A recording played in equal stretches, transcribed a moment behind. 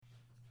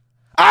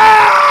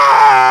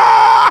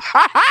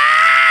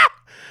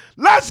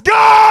Let's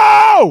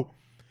go!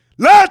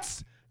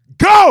 Let's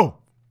go!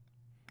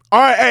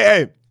 All right,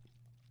 hey.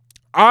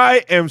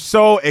 I am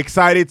so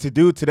excited to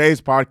do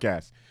today's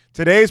podcast.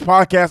 Today's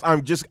podcast,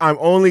 I'm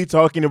only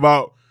talking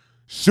about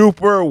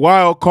Super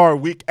Wild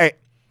Card Week 8.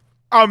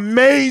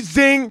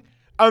 Amazing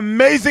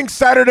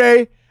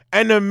Saturday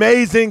and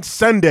amazing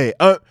Sunday.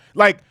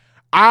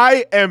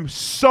 I am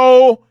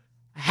so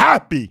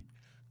happy.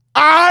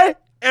 I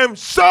am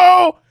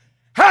so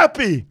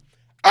happy.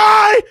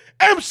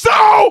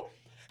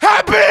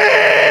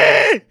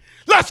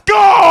 Let's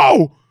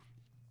go!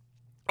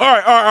 All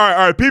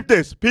right. Peep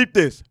this.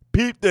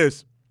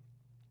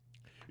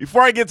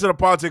 Before I get to the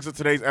politics of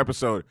today's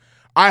episode,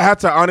 I had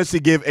to honestly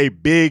give a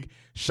big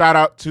shout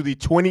out to the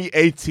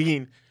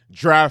 2018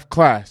 draft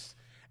class.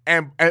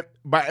 And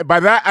by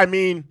that, I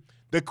mean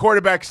the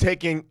quarterbacks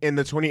taken in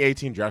the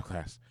 2018 draft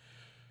class.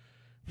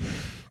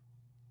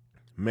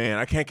 Man,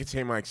 I can't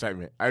contain my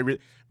excitement.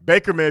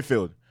 Baker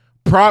Mayfield,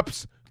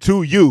 props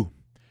to you.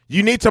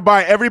 You need to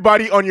buy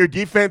everybody on your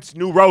defense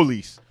new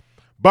rollies.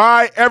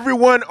 Buy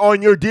everyone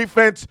on your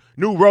defense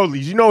new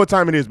rollies. You know what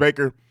time it is,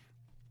 Baker.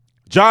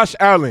 Josh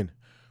Allen,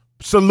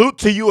 salute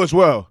to you as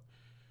well.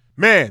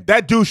 Man,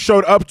 that dude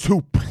showed up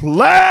to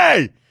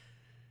play.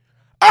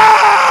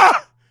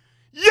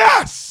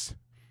 Yes!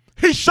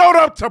 He showed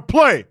up to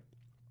play.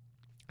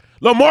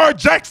 Lamar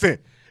Jackson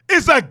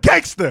is a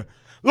gangster.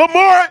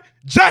 Lamar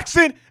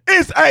Jackson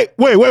is a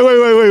wait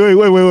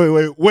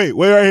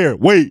right here.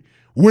 Wait.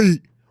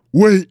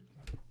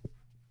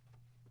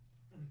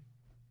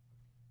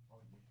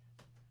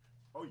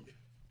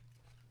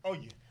 Oh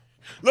yeah.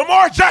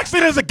 Lamar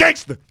Jackson is a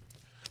gangster.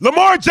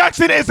 Lamar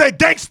Jackson is a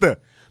gangster.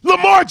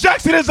 Lamar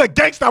Jackson is a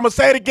gangster. I'm going to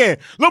say it again.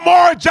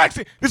 Lamar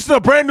Jackson. This is a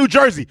brand new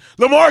jersey.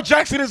 Lamar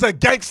Jackson is a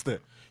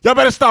gangster. Y'all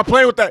better stop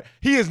playing with that.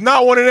 He is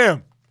not one of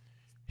them.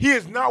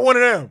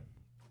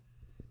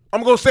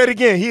 I'm going to say it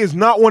again. He is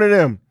not one of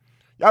them.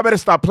 Y'all better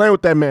stop playing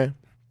with that, man.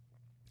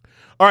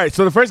 All right,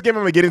 so the first game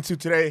I'm going to get into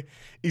today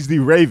is the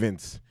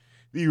Ravens.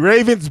 The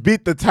Ravens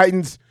beat the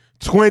Titans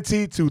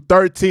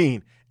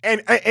 20-13.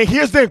 And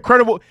here's the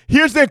incredible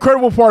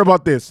part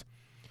about this.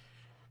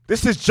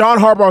 This is John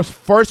Harbaugh's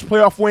first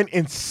playoff win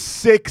in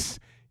 6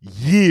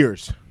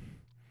 years.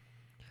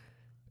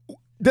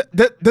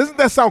 Doesn't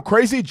that sound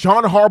crazy?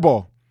 John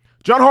Harbaugh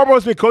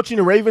has been coaching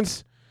the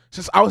Ravens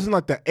since I was in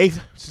like the 8th,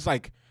 since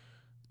like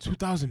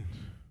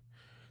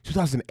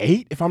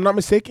 2008, if I'm not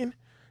mistaken.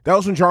 That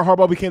was when John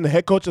Harbaugh became the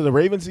head coach of the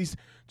Ravens. He's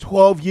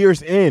 12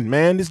 years in,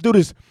 man. This dude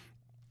is,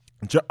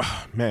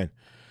 man.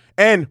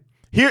 And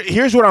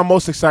here's what I'm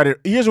most excited.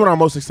 Here's what I'm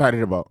most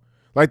excited about.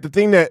 Like the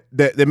thing that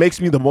makes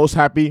me the most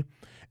happy,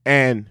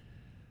 and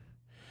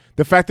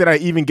the fact that I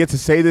even get to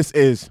say this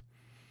is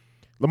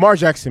Lamar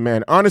Jackson,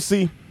 man.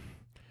 Honestly,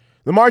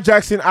 Lamar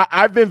Jackson,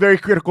 I've been very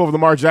critical of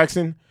Lamar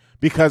Jackson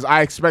because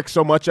I expect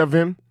so much of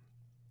him.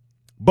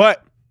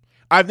 But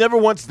I've never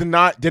once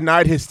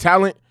denied his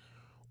talent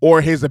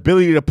or his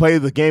ability to play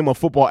the game of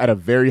football at a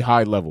very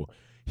high level.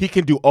 He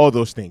can do all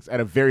those things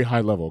at a very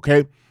high level,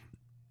 okay?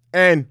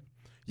 And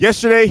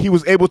yesterday, he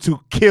was able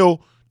to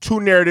kill 2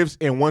 narratives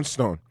in one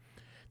stone.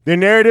 The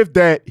narrative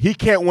that he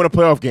can't win a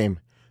playoff game,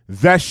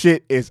 that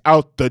shit is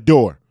out the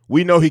door.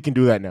 We know he can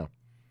do that now.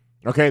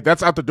 Okay,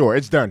 that's out the door.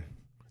 It's done.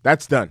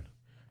 That's done.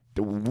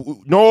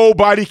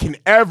 Nobody can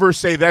ever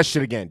say that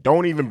shit again.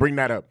 Don't even bring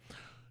that up.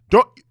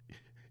 Don't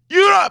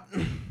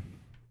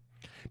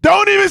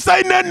even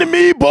say nothing to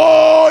me,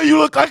 boy. You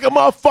look like a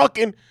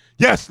motherfucking.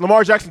 Yes,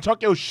 Lamar Jackson,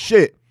 talk your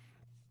shit.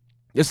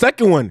 The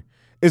second one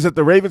is that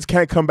the Ravens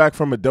can't come back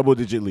from a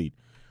double-digit lead.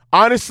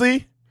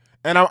 Honestly,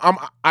 and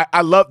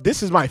I love,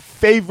 this is my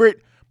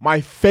favorite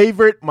thing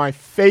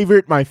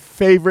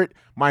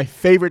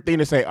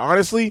to say.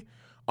 Honestly,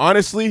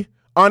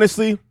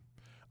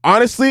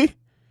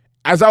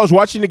 as I was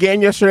watching the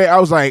game yesterday, I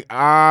was like,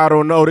 I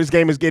don't know, this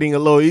game is getting a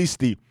little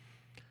easty.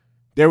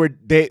 They were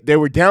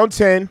down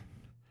 10.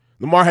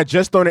 Lamar had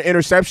just thrown an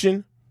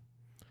interception,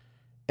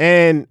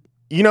 and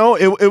you know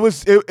it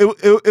was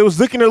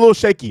looking a little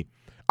shaky.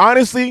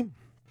 Honestly,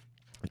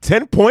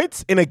 10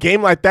 points in a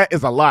game like that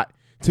is a lot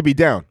to be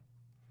down.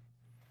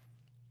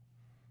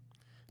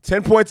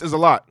 10 points is a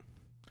lot,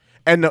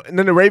 and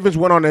then the Ravens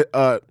went on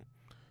a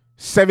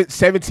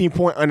 17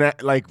 point on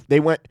that. Like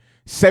they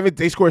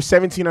scored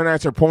 17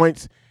 unanswered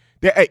points.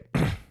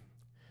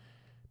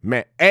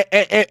 Man,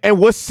 and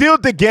what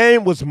sealed the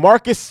game was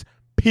Marcus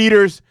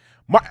Peters.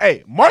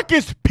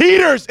 Marcus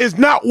Peters is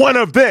not one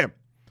of them.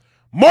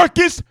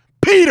 Marcus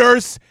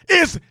Peters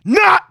is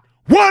not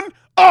one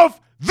of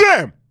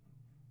them.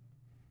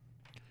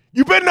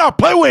 You better not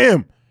play with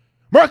him.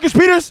 Marcus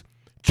Peters,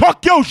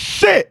 talk your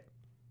shit.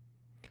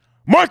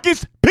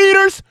 Marcus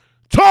Peters,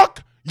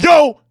 talk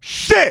your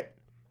shit.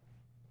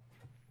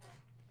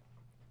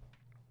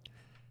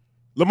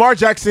 Lamar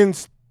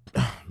Jackson's,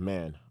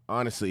 man,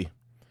 honestly.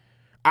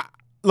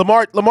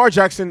 Lamar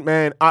Jackson,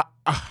 man,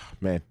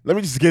 man, let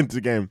me just get into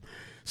the game.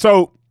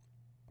 So,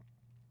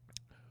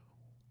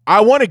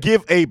 I want to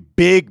give a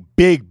big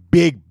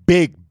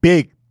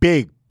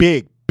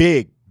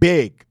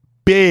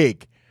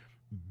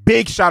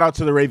big shout out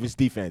to the Ravens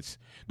defense.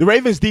 The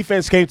Ravens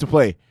defense came to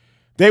play.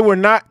 They were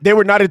not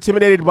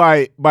intimidated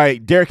by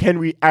Derrick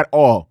Henry at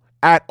all.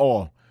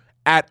 And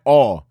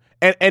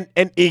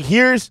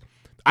here's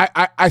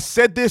I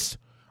said this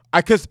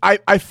because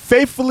I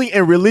faithfully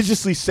and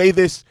religiously say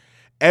this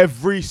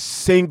every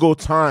single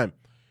time.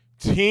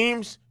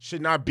 Teams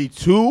should not be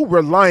too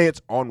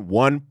reliant on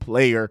one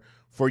player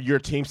for your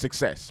team's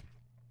success.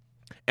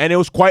 And it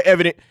was quite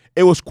evident.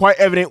 It was quite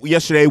evident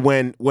yesterday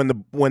when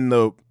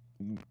the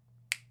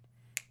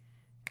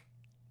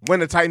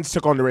Titans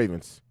took on the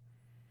Ravens.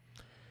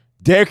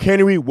 Derrick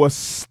Henry was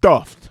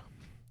stuffed.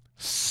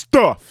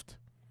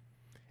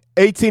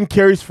 18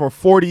 carries for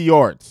 40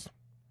 yards.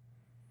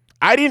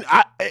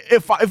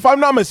 If I'm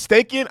not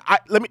mistaken, I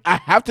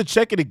have to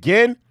check it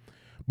again,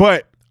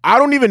 but I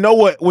don't even know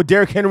what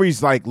Derrick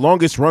Henry's like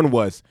longest run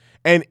was.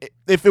 And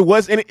if it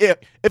was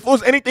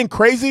anything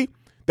crazy,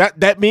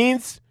 that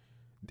means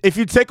if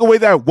you take away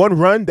that one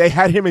run, they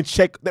had him in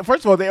check.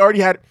 First of all, they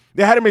had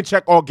him in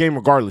check all game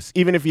regardless,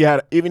 even if he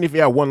had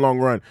one long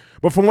run.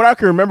 But from what I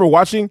can remember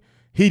watching,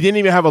 he didn't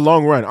even have a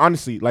long run,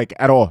 honestly, like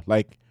at all.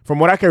 Like from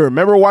what I can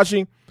remember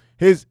watching,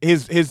 his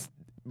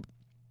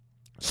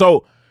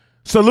so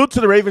salute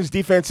to the Ravens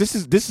defense. This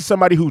is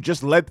somebody who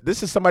just led.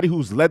 This is somebody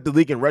who's led the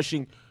league in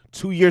rushing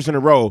 2 years in a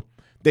row.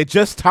 They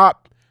just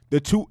topped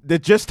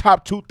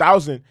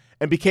 2,000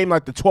 and became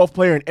like the 12th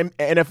player in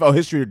NFL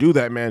history to do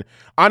that. Man,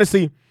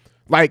 honestly,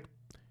 like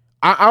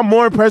I'm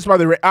more impressed by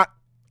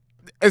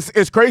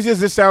as crazy as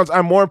this sounds,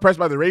 I'm more impressed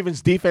by the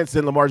Ravens defense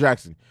than Lamar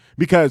Jackson,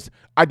 because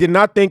I did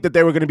not think that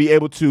they were going to be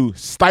able to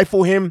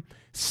stifle him,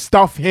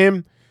 stuff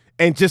him,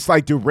 and just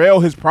like derail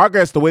his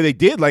progress the way they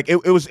did. Like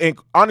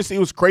honestly, it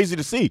was crazy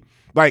to see.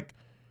 Like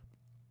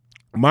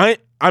granted,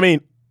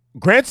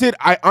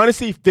 I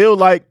honestly feel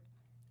like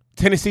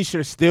Tennessee should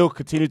have still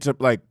continued to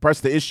like press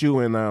the issue,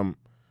 and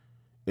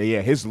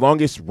his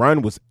longest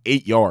run was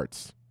 8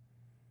 yards.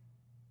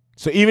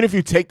 So even if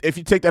you take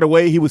that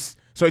away,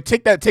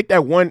 take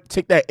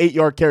that 8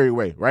 yard carry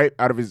away, right?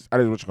 Out of his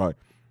what you call it.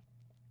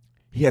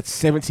 He had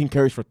 17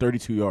 carries for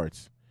 32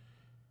 yards.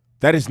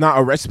 That is not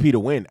a recipe to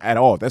win at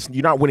all.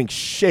 You're not winning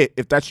shit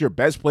if that's your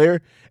best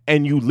player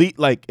and you lead.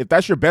 Like if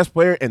that's your best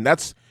player and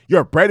that's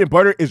your bread and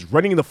butter is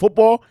running the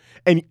football,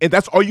 and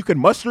that's all you can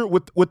muster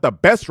with the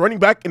best running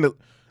back in the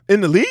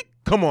league.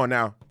 Come on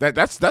now,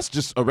 that's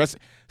just a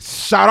recipe.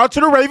 Shout out to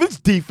the Ravens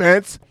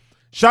defense.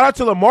 Shout out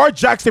to Lamar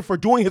Jackson for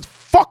doing his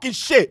fucking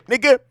shit,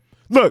 nigga.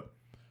 Look,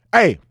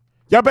 hey,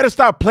 y'all better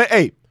stop playing.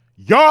 Hey,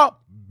 y'all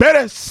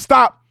better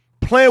stop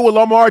playing with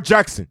Lamar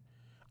Jackson.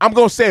 I'm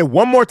gonna say it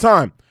one more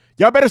time.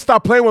 Y'all better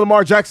stop playing with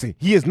Lamar Jackson.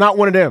 He is not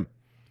one of them.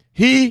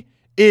 He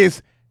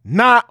is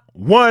not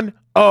one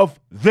of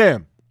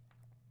them.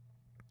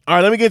 All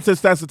right, let me get into the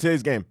stats of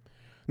today's game.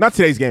 Not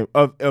today's game,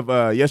 of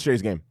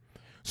yesterday's game.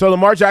 So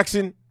Lamar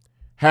Jackson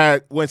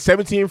went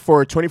 17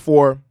 for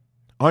 24,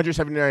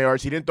 179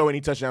 yards. He didn't throw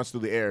any touchdowns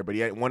through the air, but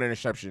he had one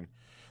interception.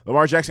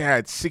 Lamar Jackson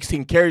had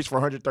 16 carries for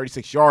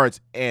 136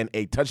 yards and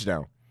a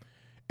touchdown.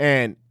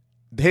 And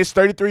his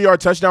 33-yard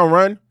touchdown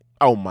run,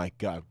 oh my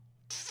God.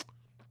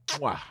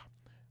 Wow.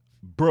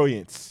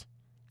 Brilliant.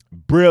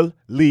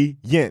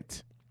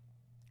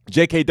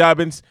 J.K.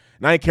 Dobbins,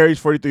 9 carries,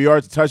 43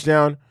 yards, a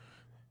touchdown.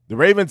 The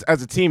Ravens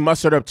as a team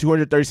mustered up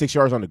 236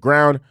 yards on the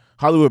ground.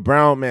 Hollywood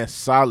Brown, man,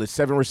 solid.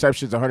 7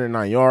 receptions,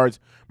 109 yards.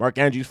 Mark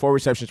Andrews, 4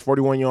 receptions,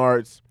 41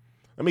 yards.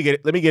 Let me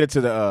get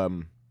into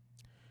the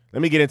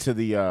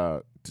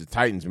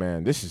Titans,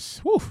 man. This is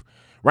whew.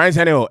 Ryan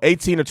Tannehill,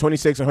 18 of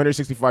 26,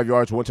 165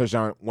 yards, 1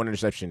 touchdown, 1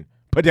 interception.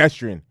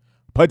 Pedestrian.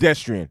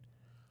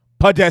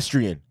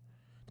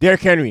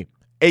 Derrick Henry,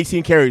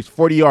 18 carries,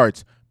 40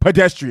 yards.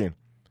 Pedestrian.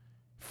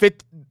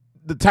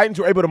 The Titans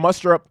were able to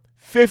muster up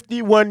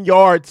 51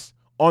 yards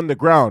on the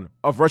ground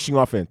of rushing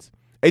offense.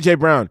 A.J.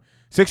 Brown,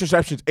 6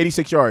 receptions,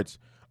 86 yards,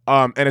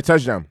 and a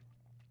touchdown.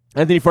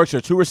 Anthony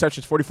Ferguson, 2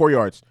 receptions, 44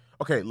 yards.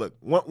 Okay, look,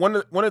 one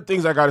of the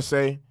things I got to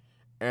say,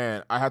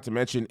 and I have to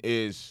mention,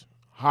 is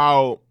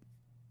how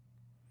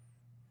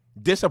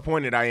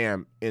disappointed I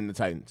am in the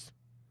Titans.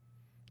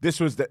 This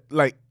was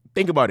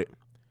think about it.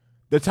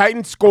 The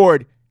Titans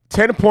scored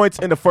 10 points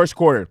in the first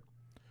quarter.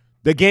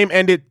 The game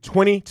ended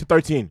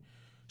 20-13.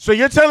 So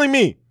you're telling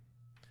me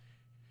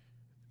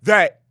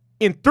that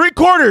in 3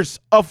 quarters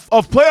of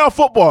playoff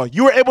football,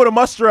 you were able to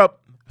muster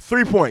up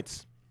 3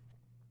 points.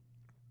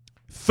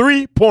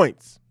 3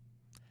 points.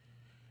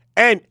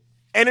 And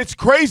it's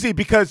crazy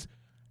because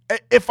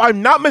if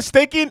I'm not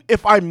mistaken,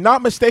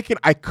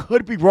 I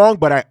could be wrong,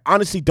 but I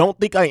honestly don't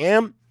think I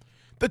am.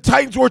 The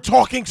Titans were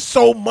talking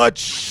so much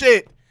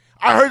shit.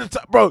 I heard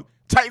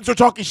Titans were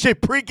talking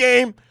shit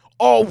pregame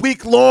all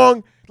week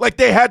long, like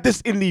they had this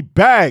in the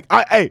bag.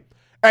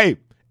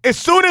 As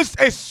soon as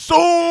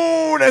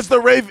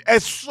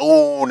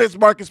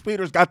Marcus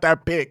Peters got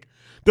that pick,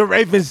 the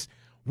Ravens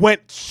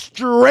went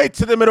straight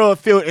to the middle of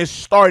the field and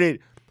started.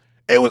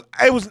 It was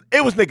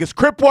niggas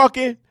crip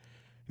walking,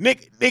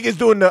 niggas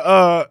doing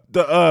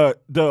the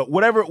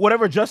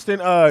whatever Justin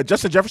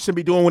Jefferson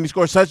be doing when he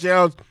scores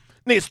touchdowns.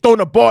 Niggas throwing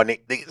the ball,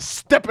 niggas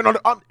stepping on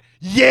the.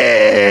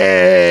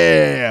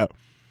 Yeah.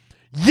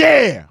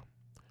 Yeah.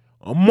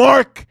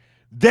 Mark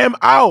them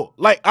out.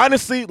 Like,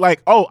 honestly,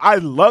 like, oh, I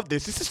love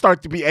this. This is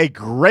starting to be a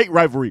great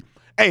rivalry.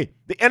 Hey,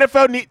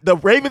 the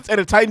Ravens and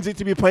the Titans need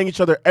to be playing each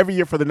other every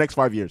year for the next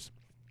 5 years.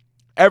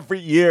 Every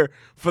year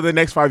for the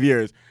next 5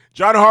 years.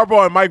 John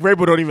Harbaugh and Mike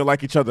Vrabel don't even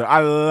like each other.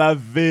 I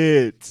love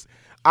it.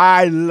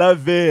 I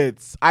love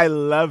it. I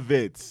love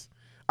it.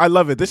 I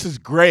love it. This is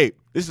great.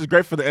 This is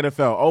great for the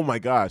NFL. Oh my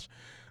gosh.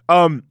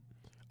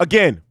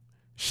 Again,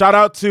 shout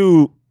out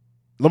to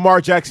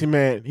Lamar Jackson,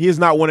 man. He is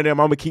not one of them.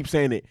 I'm gonna keep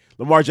saying it.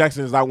 Lamar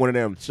Jackson is not one of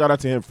them. Shout out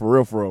to him for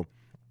real, for real.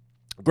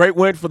 Great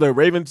win for the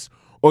Ravens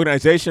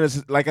organization.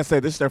 Like I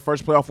said, this is their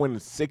first playoff win in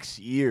 6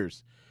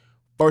 years.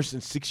 First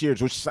in 6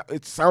 years, which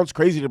it sounds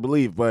crazy to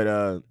believe,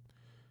 but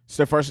it's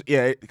their first.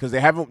 Yeah, because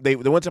they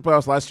went to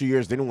playoffs last 2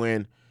 years, didn't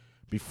win.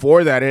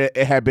 Before that, it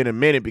had been a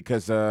minute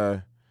because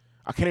I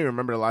can't even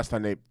remember the last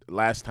time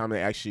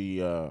they actually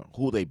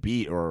who they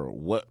beat or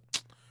what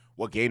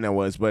game that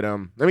was. But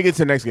let me get to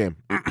the next game.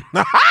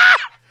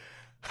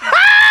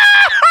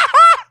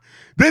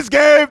 This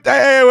game,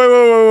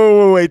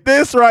 hey, wait.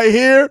 This right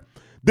here,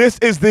 this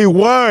is the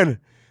one.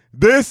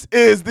 This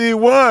is the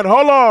one.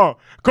 Hold on.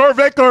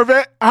 Corvette,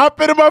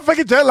 hop in a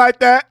motherfucking jet like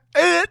that.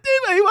 You want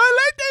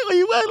like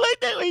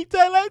that? You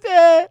talk like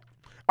that?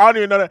 I don't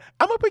even know that.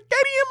 I'm going to put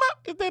that in my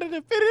instead of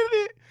fit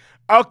in it.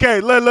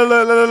 Okay,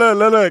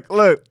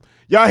 look.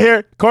 Y'all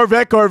hear?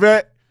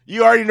 Corvette.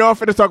 You already know I'm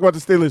finna talk about the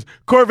Steelers.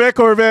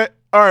 Corvette.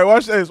 All right,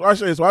 watch this.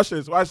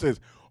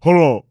 Hold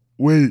on.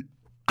 Wait.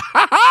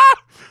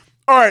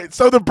 All right,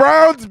 so the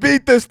Browns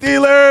beat the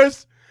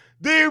Steelers.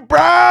 The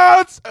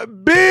Browns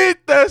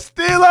beat the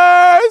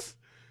Steelers.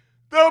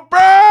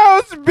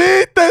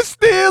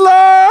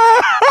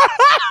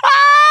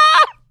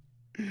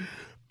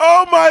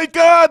 Oh my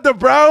God, the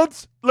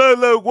Browns.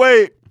 Look,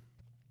 wait.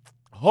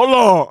 Hold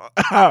on.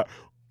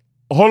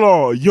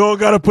 You don't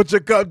gotta put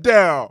your cup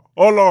down.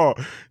 Hold on.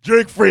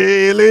 Drink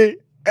freely.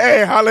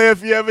 Hey, holla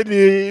if you ever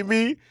need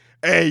me.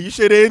 Hey, you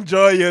should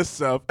enjoy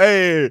yourself.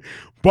 Hey,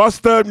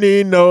 bossed up,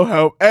 need no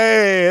help.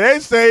 Hey, they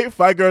say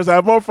fight girls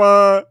have more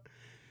fun.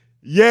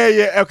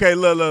 Yeah. Okay,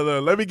 look.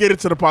 Let me get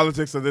into the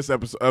politics of this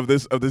episode of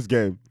this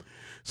game.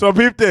 So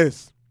peep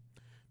this.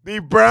 The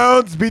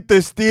Browns beat the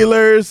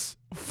Steelers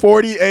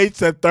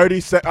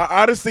 48-37.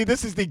 Honestly,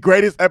 this is the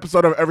greatest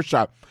episode I've ever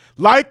shot.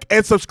 Like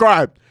and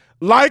subscribe.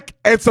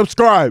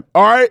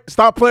 All right?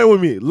 Stop playing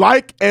with me.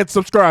 Like and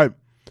subscribe.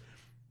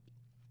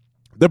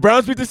 The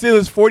Browns beat the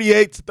Steelers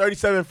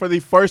 48-37 for the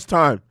first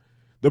time.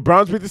 The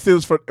Browns beat the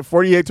Steelers for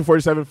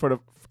 48-37 for the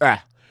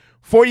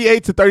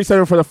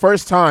 48-37 for the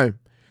first time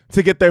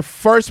to get their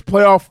first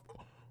playoff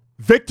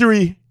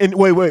victory in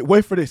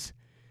wait for this.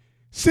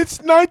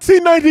 Since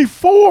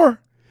 1994.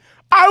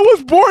 I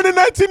was born in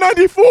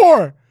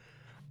 1994.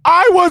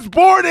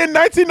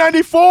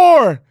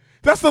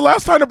 That's the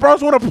last time the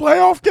Browns won a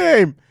playoff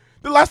game.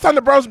 The last time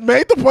the Browns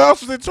made the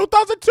playoffs was in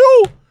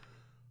 2002.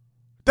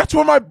 That's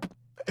when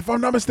if I'm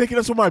not mistaken,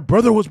 that's when my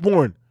brother was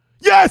born.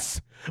 Yes,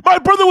 my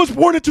brother was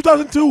born in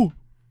 2002.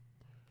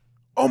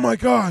 Oh my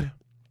God.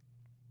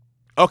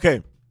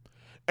 Okay.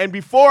 And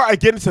before I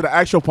get into the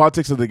actual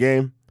politics of the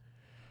game,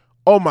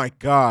 oh my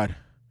God,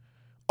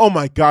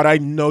 I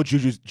know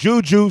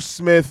Juju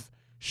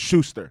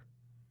Smith-Schuster.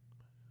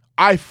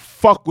 I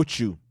fuck with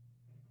you.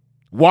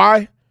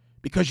 Why?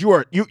 Because you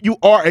are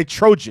a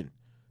Trojan.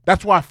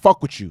 That's why I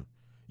fuck with you.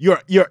 You're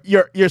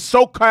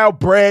SoCal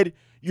bred,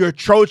 you're a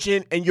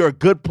Trojan, and you're a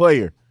good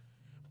player.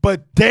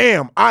 But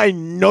damn, I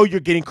know you're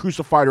getting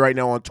crucified right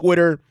now on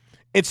Twitter,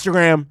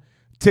 Instagram,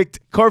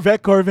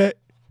 TikTok. Corvette.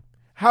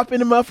 Hop in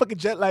the motherfucking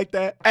jet like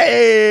that.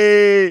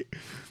 Hey!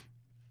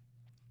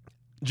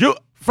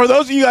 For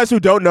those of you guys who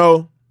don't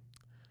know,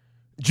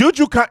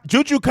 Juju kind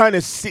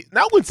of,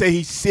 I wouldn't say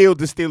he sealed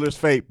the Steelers'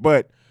 fate,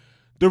 but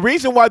the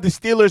reason why the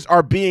Steelers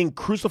are being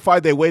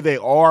crucified the way they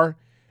are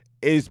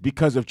is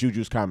because of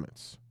Juju's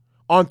comments.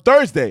 On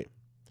Thursday,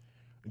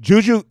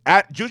 Juju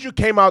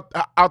came out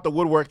the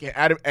woodwork and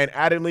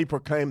adamantly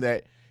proclaimed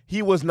that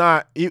he was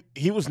not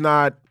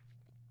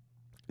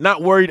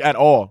worried at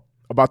all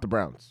about the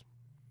Browns,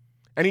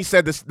 and he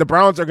said the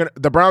Browns are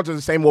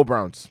the same old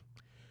Browns,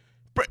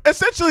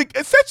 essentially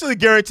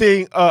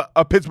guaranteeing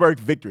a Pittsburgh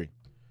victory.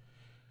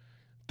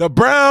 The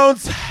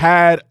Browns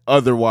had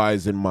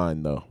otherwise in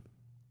mind, though.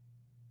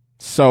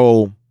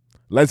 So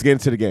let's get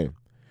into the game.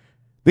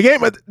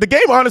 The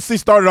game honestly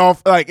started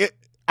off like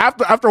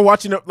after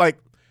watching it, like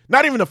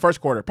not even the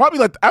first quarter, probably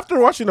like after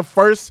watching the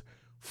first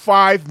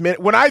 5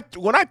 minutes. When I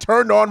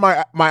turned on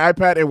my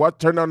iPad and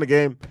turned on the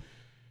game,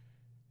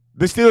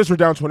 the Steelers were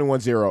down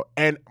 21-0,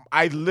 and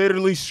I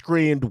literally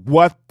screamed,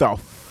 "What the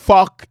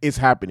fuck is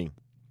happening?"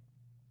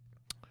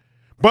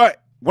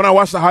 But when I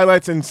watched the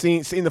highlights and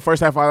seen the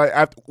first half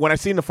highlights, when I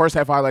seen the first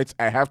half highlights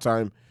at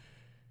halftime,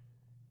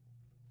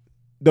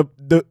 the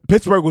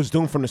Pittsburgh was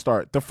doomed from the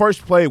start. The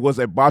first play was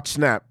a botched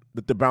snap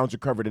that the Browns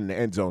recovered in the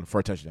end zone for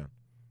a touchdown.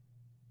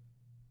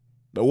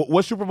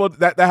 What Super Bowl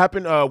that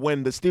happened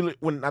when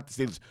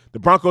the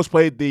Broncos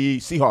played the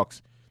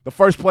Seahawks. The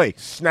first play,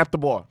 snapped the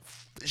ball.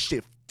 This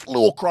shit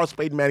flew across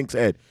Peyton Manning's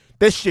head.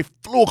 This shit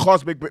flew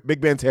across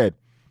Big Ben's head.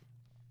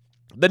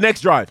 The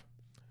next drive.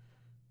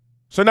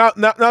 So now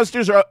the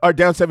Steelers are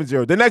down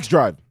 7-0. The next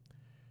drive.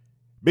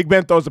 Big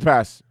Ben throws the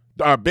pass.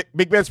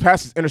 Big Ben's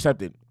pass is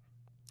intercepted.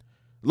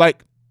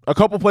 Like a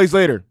couple plays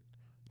later,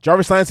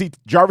 Jarvis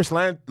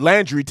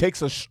Landry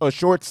takes a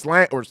short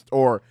slant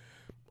or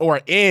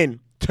in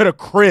to the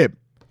crib.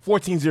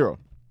 14-0.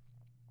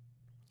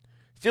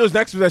 Steelers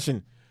next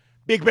possession.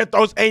 Big Ben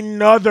throws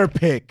another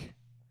pick.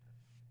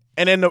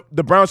 And then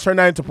the Browns turn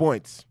that into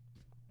points.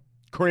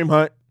 Kareem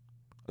Hunt,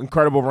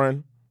 incredible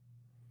run.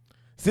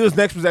 Steelers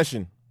next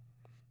possession.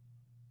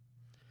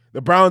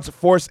 The Browns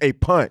force a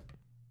punt.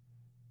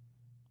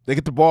 They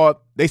get the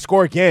ball. They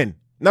score again.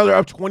 Now they're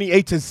up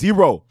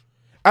 28-0.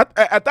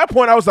 At that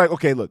point, I was like,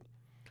 okay, look.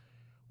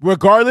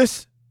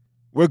 Regardless,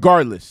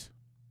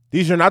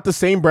 these are not the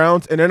same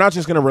Browns, and they're not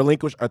just going to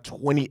relinquish a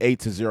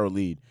 28-0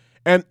 lead.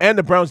 And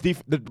the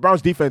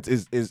Browns defense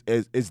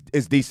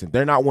is decent.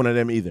 They're not one of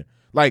them either.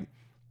 Like,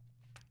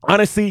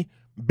 honestly,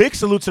 big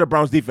salute to the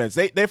Browns defense.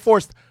 They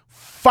forced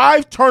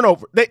 5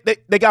 turnovers.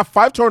 They got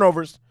 5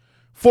 turnovers,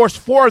 forced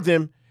 4 of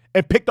them,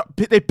 and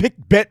they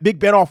picked Big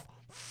Ben off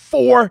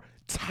 4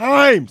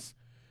 times.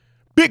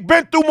 Big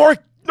Ben threw more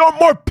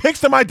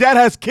picks than my dad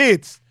has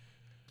kids.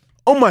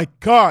 Oh my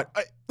God!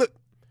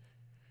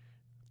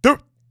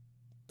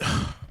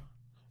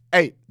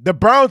 The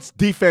Browns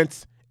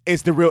defense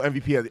is the real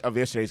MVP of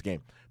yesterday's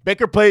game.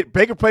 Baker played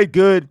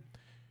good.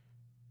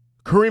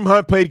 Kareem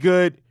Hunt played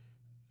good.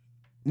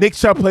 Nick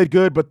Chubb played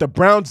good, but the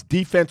Browns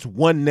defense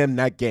won them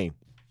that game.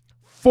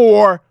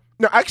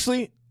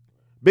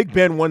 Big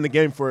Ben won the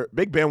game for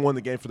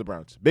the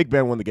Browns. Big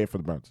Ben won the game for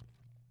the Browns.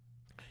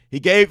 He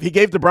gave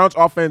the Browns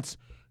offense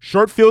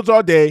short fields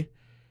all day,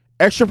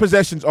 extra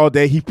possessions all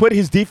day. He put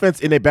his defense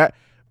in a back.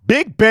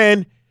 Big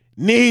Ben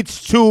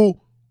needs to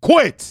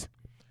quit.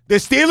 The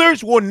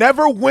Steelers will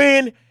never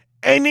win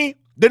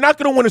they're not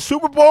going to win a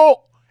Super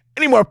Bowl,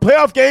 any more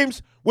playoff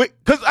games.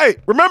 Because,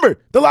 remember,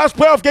 the last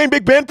playoff game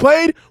Big Ben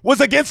played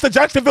was against the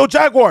Jacksonville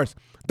Jaguars.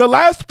 The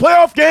last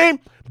playoff game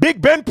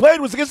Big Ben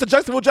played was against the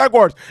Jacksonville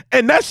Jaguars.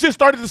 And that shit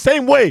started the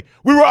same way.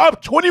 We were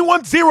up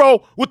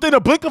 21-0 within a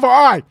blink of an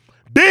eye.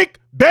 Big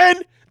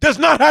Ben does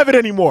not have it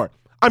anymore.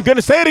 I'm going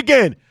to say it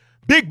again.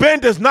 Big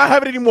Ben does not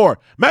have it anymore.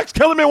 Max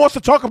Kellerman always wants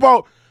to talk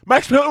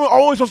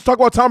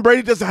about Tom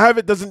Brady doesn't have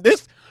it, doesn't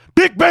this.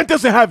 Big Ben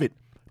doesn't have it.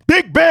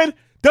 Big Ben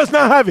does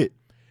not have it.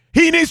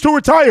 He needs to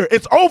retire.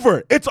 It's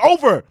over. It's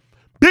over.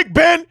 Big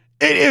Ben,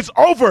 it is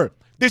over.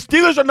 The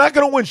Steelers are not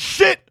going to win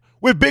shit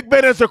with Big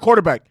Ben as their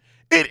quarterback.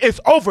 It is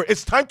over.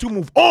 It's time to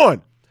move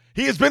on.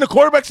 He has been a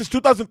quarterback since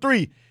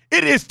 2003.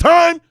 It is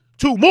time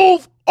to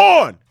move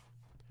on.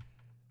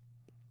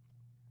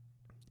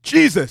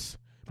 Jesus.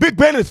 Big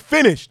Ben is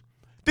finished.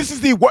 This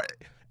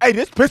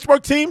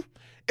Pittsburgh team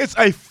is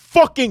a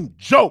fucking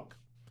joke.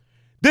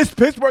 This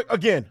Pittsburgh,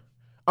 again,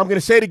 I'm going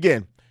to say it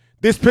again.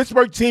 This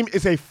Pittsburgh team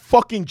is a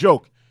fucking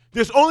joke.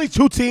 There's only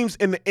 2 teams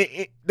in the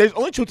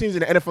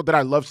NFL that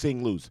I love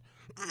seeing lose.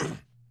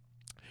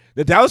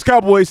 The Dallas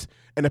Cowboys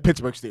and the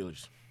Pittsburgh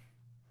Steelers.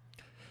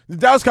 The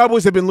Dallas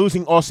Cowboys have been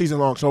losing all season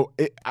long, so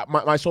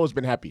my soul has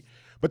been happy.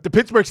 But the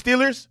Pittsburgh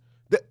Steelers,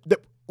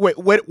 wait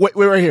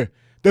right here.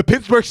 The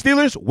Pittsburgh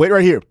Steelers, wait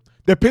right here.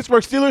 The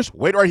Pittsburgh Steelers,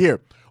 wait right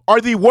here, are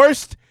the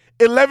worst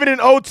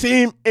 11-0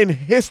 team in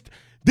history.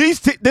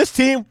 This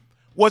team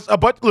was a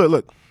bunch.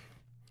 Look.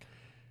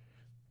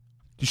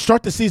 You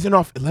start the season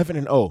off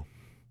 11-0,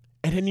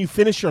 and then you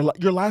finish your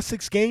last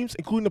 6 games,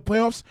 including the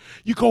playoffs.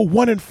 You go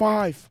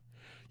 1-5.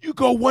 You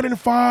go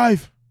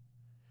 1-5.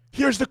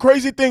 Here's the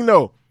crazy thing,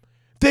 though.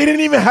 They didn't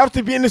even have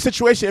to be in this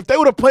situation. If they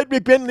would have played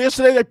Big Ben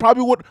yesterday,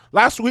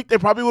 last week, they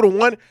probably would have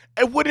won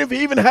and wouldn't have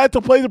even had to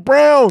play the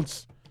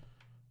Browns.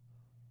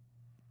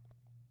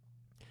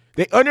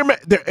 They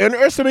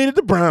underestimated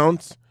the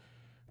Browns,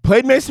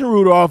 played Mason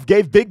Rudolph,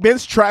 gave Big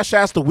Ben's trash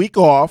ass the week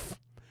off,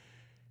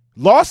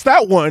 lost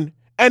that one,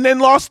 and then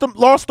lost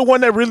the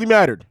one that really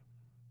mattered.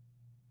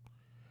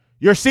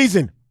 Your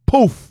season,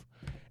 poof.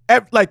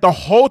 Like the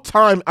whole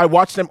time I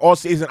watched them all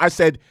season, I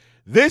said,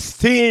 this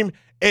team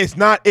is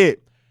not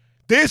it.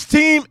 This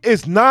team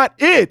is not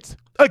it.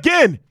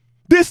 Again,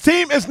 this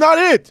team is not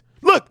it.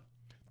 Look,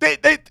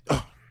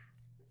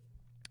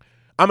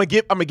 I'm gonna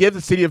give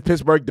the city of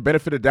Pittsburgh the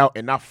benefit of the doubt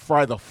and not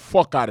fry the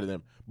fuck out of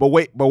them. But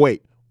wait.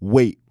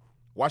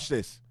 Watch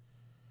this.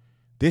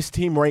 This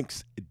team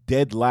ranks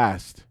dead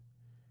last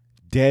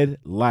in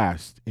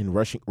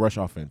rush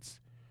offense.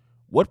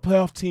 What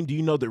playoff team do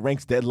you know that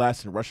ranks dead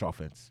last in rush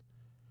offense?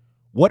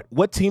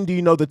 What team do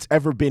you know that's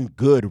ever been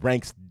good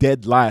ranks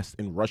dead last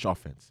in rush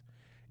offense?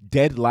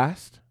 Dead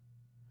last?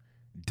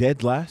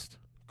 Dead last?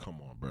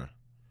 Come on,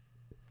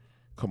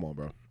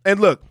 bro. And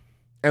look.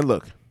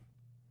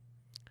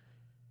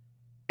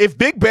 If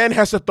Big Ben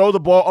has to throw the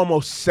ball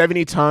almost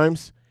 70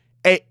 times,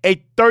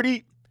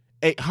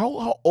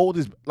 how old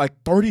is, like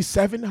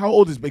 37? How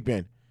old is Big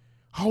Ben?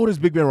 How old is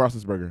Big Ben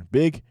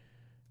Roethlisberger?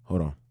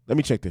 Hold on. Let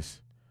me check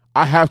this.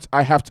 I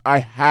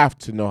have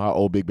to know how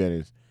old Big Ben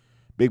is.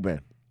 Big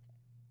Ben.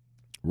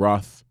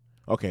 Roth.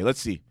 Okay, let's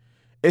see.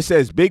 It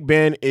says Big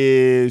Ben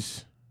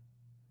is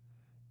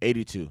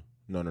 82.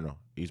 No.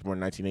 He's born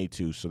in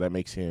 1982, so that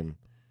makes him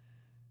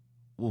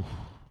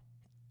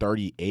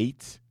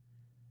 38.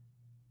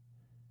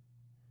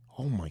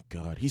 Oh, my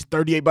God. He's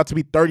 38, about to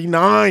be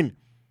 39.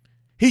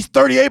 He's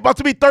 38, about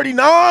to be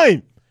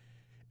 39.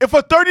 If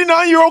a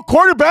 39-year-old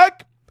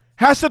quarterback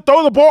has to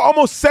throw the ball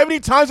almost 70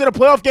 times in a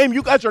playoff game,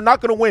 you guys are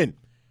not going to win.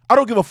 I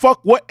don't give a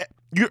fuck what.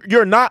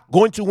 You're not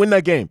going to win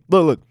that game.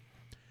 Look.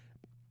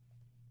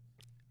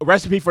 A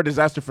recipe for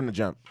disaster from the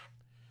jump.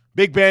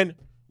 Big Ben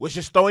was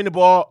just throwing the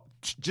ball,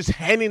 just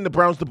handing the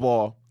Browns the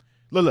ball.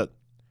 Look.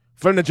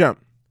 From the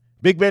jump.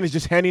 Big Ben is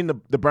just handing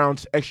the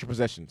Browns extra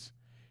possessions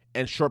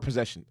and short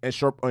possession and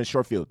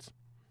short fields.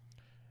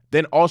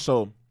 Then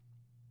also,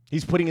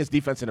 he's putting his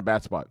defense in a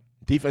bad spot.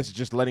 Defense is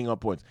just letting up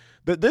points.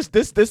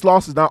 This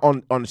loss is not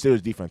on the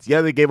Steelers' defense.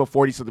 Yeah, they gave up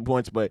 40-something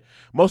points, but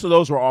most of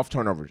those were off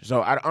turnovers.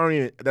 So I don't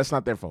even. That's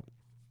not their fault.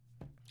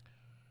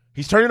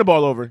 He's turning the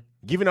ball over,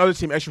 giving the other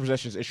team extra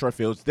possessions in short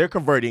fields. They're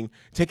converting,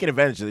 taking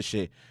advantage of this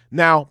shit.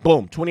 Now,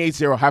 boom,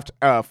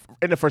 28-0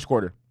 in the first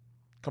quarter.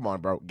 Come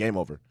on, bro, game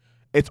over.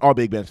 It's all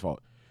Big Ben's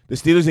fault. The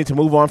Steelers need to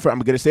move on. I'm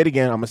gonna say it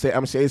again. I'm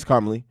gonna say this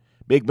calmly.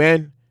 Big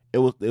Ben,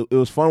 it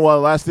was fun while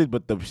it lasted,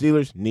 but the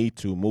Steelers need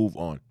to move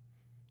on.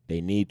 They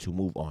need to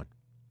move on.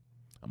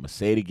 I'm going to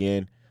say it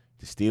again.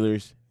 The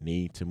Steelers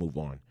need to move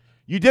on.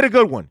 You did a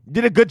good one. You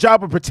did a good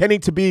job of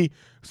pretending to be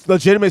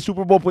legitimate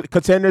Super Bowl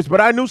contenders,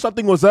 but I knew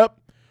something was up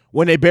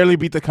when they barely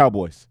beat the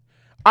Cowboys.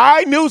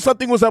 I knew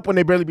something was up when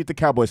they barely beat the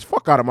Cowboys.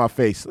 Fuck out of my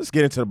face. Let's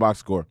get into the box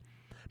score.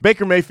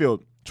 Baker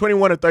Mayfield,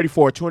 21 of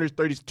 34,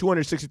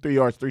 263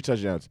 yards, 3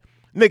 touchdowns.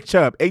 Nick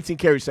Chubb, 18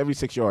 carries,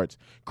 76 yards.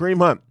 Kareem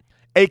Hunt,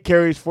 8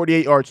 carries,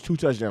 48 yards, 2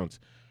 touchdowns.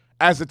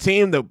 As a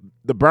team, the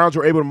Browns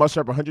were able to muster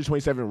up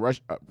 127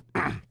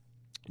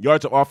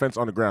 yards of offense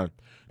on the ground.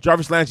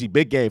 Jarvis Landry,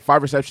 big game,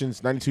 5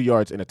 receptions, 92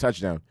 yards, and a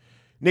touchdown.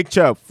 Nick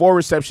Chubb, 4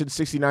 receptions,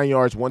 69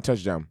 yards, 1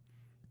 touchdown.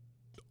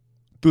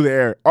 Through the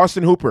air.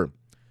 Austin Hooper,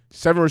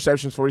 7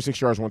 receptions,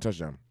 46 yards, 1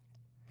 touchdown.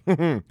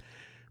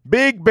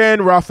 Big Ben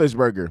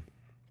Roethlisberger,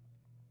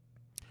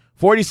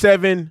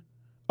 47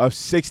 of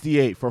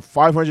 68 for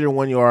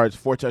 501 yards,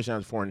 4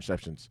 touchdowns, 4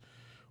 interceptions.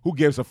 Who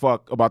gives a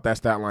fuck about that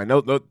stat line?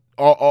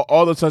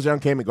 All the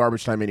touchdowns came in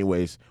garbage time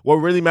anyways. What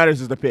really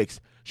matters is the picks.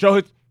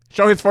 Show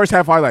his first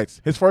half highlights.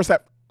 His first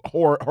half,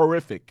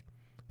 horrific.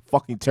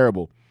 Fucking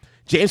terrible.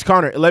 James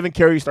Conner, 11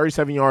 carries,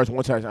 37 yards,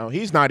 1 touchdown.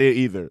 He's not it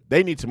either.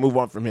 They need to move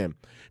on from him.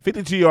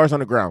 52 yards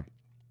on the ground.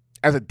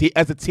 As a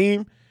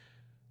team,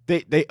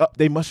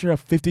 they must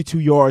have 52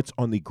 yards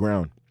on the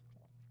ground.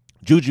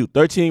 Juju,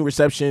 13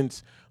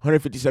 receptions,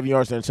 157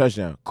 yards and a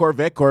touchdown.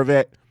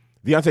 Corvette.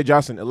 Deontay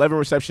Johnson, 11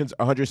 receptions,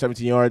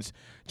 117 yards.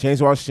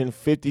 James Washington,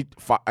 5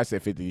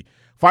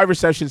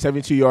 receptions,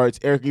 72 yards.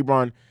 Eric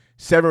Ebron,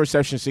 7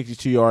 receptions,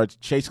 62 yards.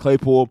 Chase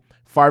Claypool,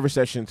 5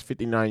 receptions,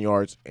 59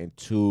 yards, and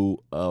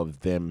 2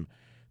 of them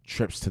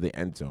trips to the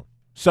end zone.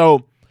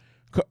 So,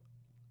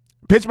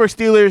 Pittsburgh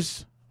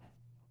Steelers,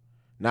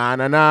 nah.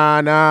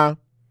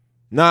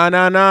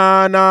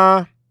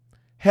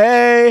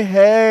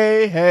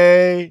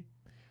 Hey.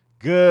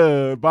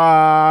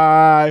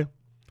 Goodbye.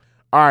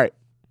 All right.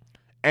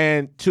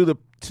 And to the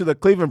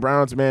Cleveland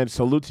Browns, man,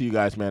 salute to you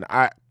guys, man.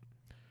 I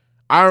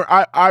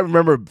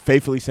remember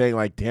faithfully saying,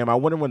 like, damn, I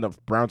wonder when the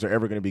Browns are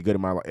ever going to be good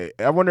in my life.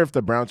 I wonder if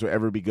the Browns will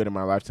ever be good in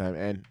my lifetime.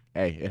 And,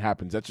 hey, it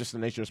happens. That's just the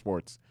nature of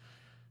sports.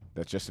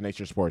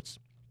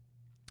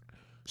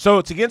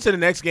 So, to get into the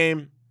next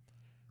game,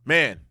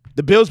 man,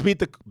 the Bills beat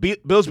the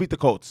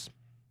Colts.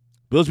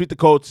 Bills beat the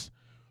Colts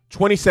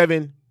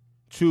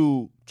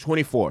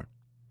 27-24.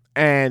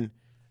 And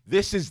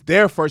this is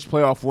their first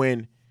playoff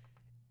win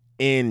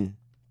in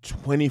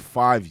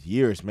 25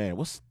 years,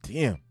 man.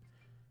 Damn.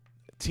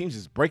 Teams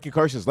is breaking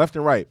curses left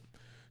and right.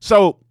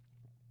 So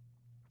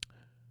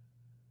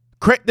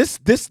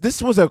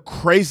this was a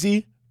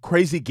crazy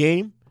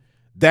game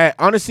that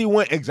honestly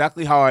went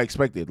exactly how I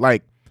expected.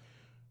 Like,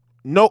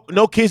 no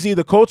Kizzy,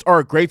 the Colts are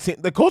a great team.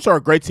 The Colts are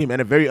a great team and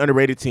a very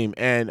underrated team.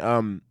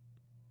 And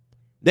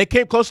they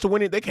came close to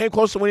winning. They came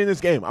close to winning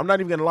this game. I'm not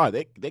even gonna lie.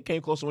 They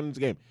came close to winning this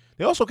game.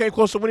 They also came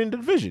close to winning the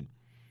division.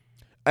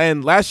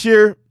 And last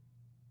year,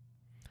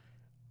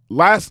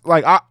 one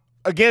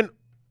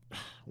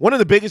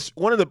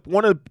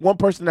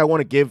person that I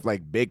want to give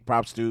like big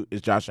props to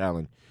is Josh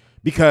Allen,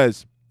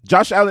 because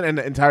Josh Allen and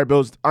the entire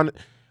Bills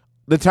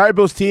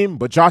team,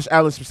 but Josh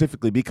Allen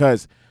specifically,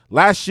 because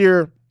last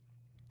year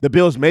the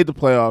Bills made the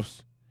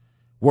playoffs,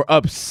 were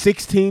up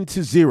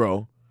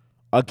 16-0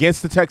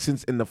 against the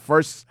Texans in the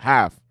first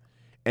half,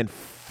 and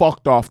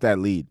fucked off that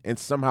lead and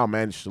somehow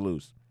managed to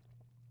lose.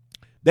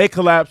 They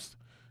collapsed.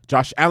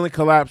 Josh Allen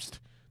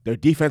collapsed. Their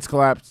defense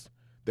collapsed.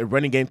 Their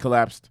running game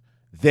collapsed.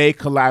 They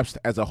collapsed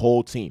as a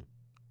whole team.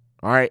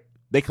 All right?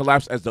 They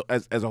collapsed as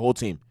a whole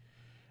team.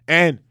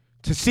 And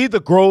to see the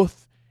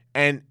growth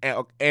and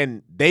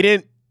they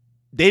didn't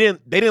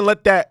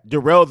let that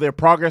derail their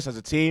progress as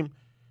a team.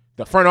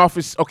 The front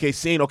office,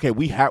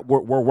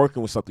 we're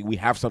working with something. We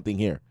have something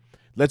here.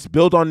 Let's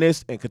build on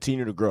this and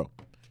continue to grow.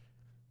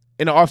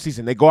 in the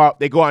offseason. They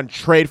go out and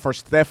trade for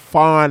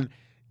Stephon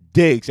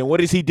Diggs. And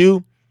what does he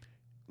do?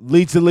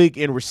 Leads the league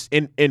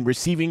in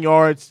receiving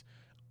yards,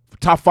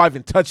 top 5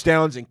 in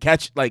touchdowns and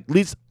catch. Like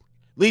leads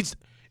the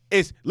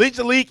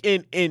league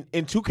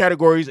in 2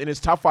 categories, and is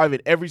top 5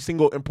 in every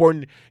single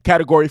important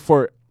category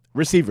for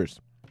receivers.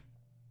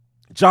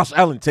 Josh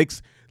Allen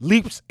takes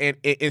leaps and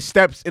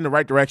steps in the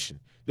right direction.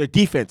 Their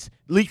defense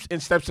leaps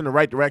and steps in the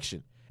right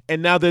direction.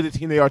 And now they're the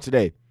team they are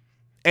today.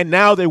 And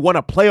now they won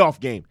a playoff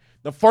game.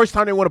 The first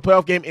time they won a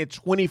playoff game in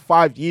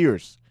 25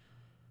 years.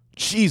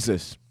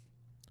 Jesus.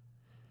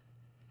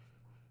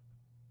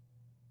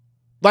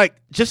 Like,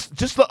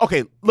 just look,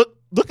 okay,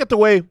 look at the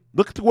way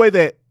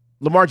that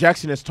Lamar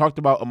Jackson has talked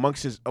about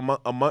amongst his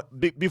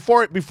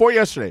before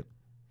yesterday.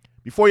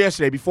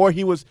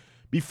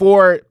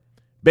 Before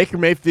Baker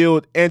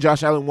Mayfield and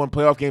Josh Allen won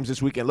playoff games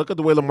this weekend. Look at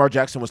the way Lamar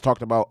Jackson was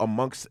talked about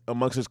amongst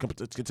his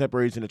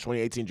contemporaries in the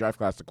 2018 draft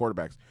class, the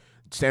quarterbacks.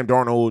 Sam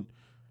Darnold,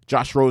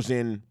 Josh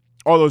Rosen,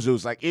 all those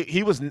dudes. Like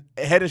he was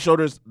head and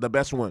shoulders the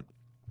best one.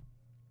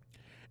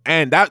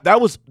 And that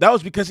was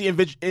because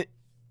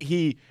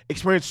he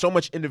experienced so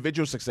much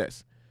individual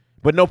success,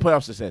 but no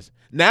playoff success.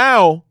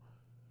 Now,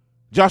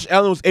 Josh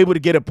Allen was able to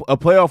get a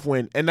playoff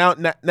win, and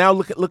now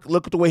look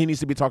at the way he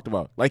needs to be talked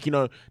about. Like, you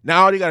know,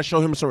 now you got to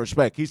show him some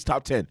respect. He's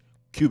top 10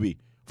 QB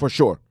for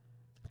sure,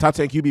 top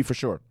 10 QB for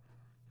sure,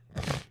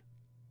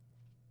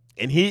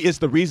 and he is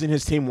the reason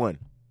his team won.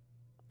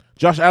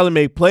 Josh Allen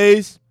made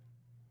plays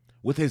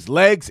with his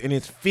legs and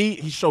his feet.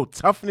 He showed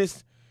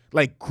toughness,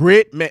 like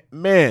grit.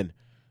 Man,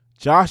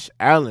 Josh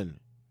Allen,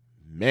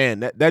 man,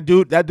 that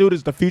dude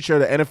is the future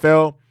of the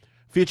NFL.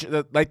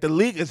 Like the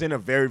league is in a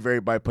very, very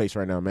bad place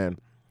right now, man.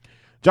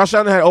 Josh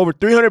Allen had over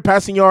 300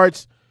 passing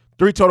yards,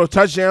 3 total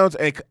touchdowns,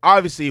 and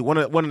obviously one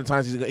of the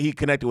times he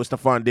connected with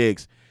Stephon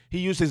Diggs. He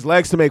used his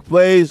legs to make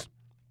plays,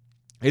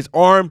 his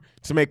arm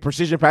to make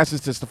precision passes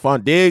to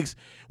Stephon Diggs.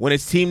 When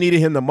his team needed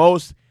him the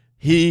most,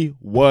 he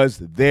was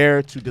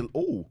there to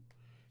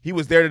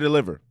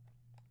deliver.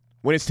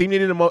 When his team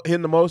needed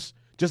him the most,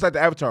 just like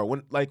the Avatar,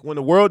 when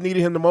the world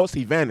needed him the most,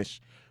 he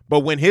vanished.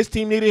 But when his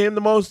team needed him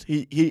the most,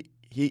 he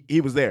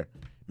was there.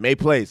 Made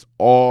plays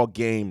all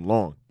game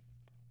long.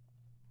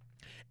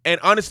 And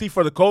honestly,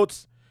 for the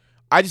Colts,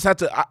 I just had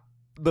to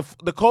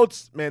the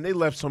Colts, man, they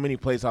left so many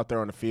plays out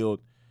there on the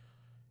field.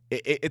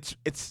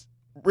 It's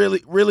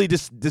really, really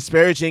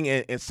disparaging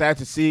and sad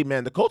to see,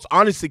 man. The Colts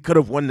honestly could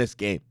have won this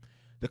game.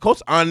 The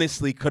Colts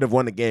honestly could have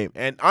won the game.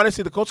 And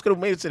honestly, the Colts could have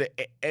made it to the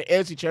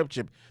AFC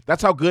Championship.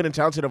 That's how good and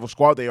talented of a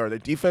squad they are. The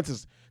defense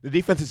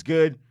is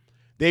good.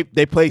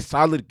 They play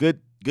solid, good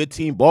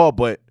team ball,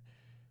 but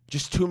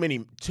just too many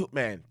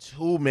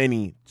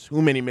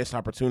missed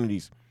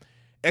opportunities.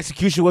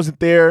 Execution wasn't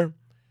there.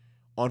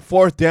 On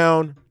fourth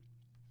down,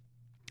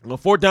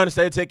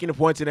 instead of taking the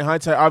points, and in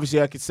hindsight,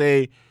 obviously I could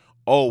say,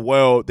 oh,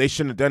 well, they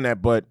shouldn't have done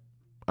that. But,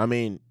 I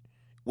mean,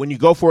 when you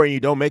go for it and you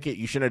don't make it,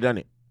 you shouldn't have done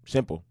it.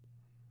 Simple.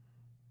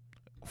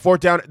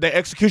 Fourth down, the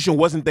execution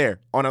wasn't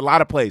there on a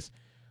lot of plays.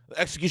 The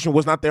execution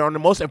was not there. On the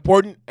most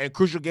important and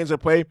crucial games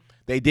of play,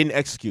 they didn't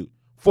execute.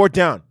 Fourth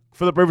down,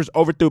 Phillip Rivers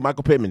overthrew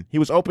Michael Pittman. He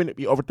was open,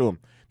 he overthrew him.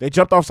 They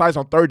jumped off sides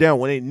on third down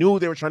when they knew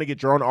they were trying to get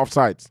drawn off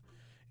sides.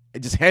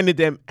 It just handed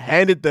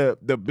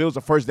the Bills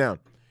a first down.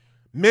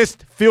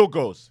 Missed field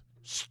goals.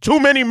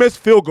 Too many missed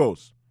field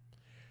goals.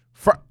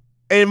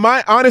 In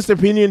my honest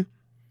opinion,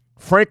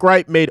 Frank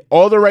Reich made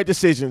all the right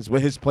decisions,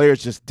 but his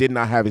players just did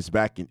not have his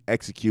back and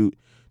execute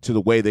to the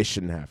way they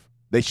shouldn't have.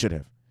 They should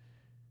have.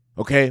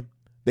 Okay?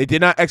 They did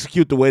not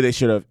execute the way they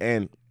should have.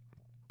 And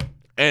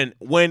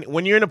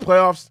when you're in the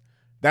playoffs,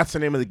 that's the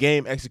name of the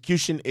game.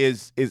 Execution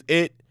is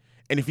it.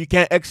 And if you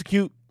can't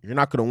execute, you're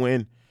not going to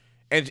win.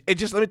 And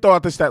let me throw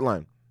out this stat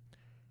line.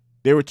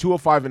 They were 2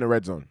 of 5 in the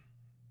red zone.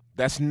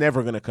 That's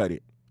never going to cut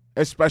it,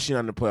 especially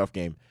on the playoff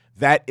game.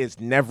 That is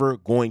never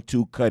going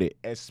to cut it,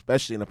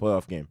 especially in a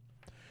playoff game.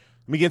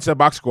 Let me get into the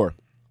box score.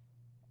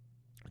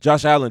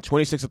 Josh Allen,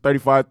 26 of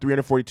 35,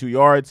 342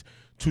 yards,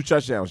 2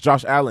 touchdowns.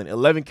 Josh Allen,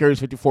 11 carries,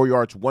 54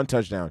 yards, 1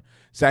 touchdown.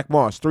 Zach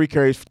Moss, 3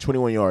 carries,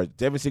 21 yards.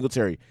 Devin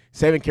Singletary,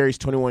 7 carries,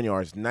 21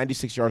 yards,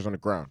 96 yards on the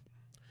ground.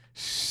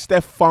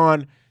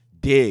 Stephon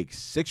Diggs,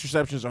 6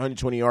 receptions,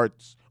 128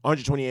 yards,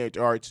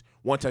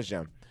 1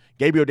 touchdown.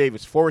 Gabriel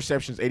Davis, 4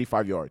 receptions,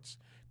 85 yards.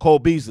 Cole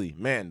Beasley,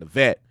 man, the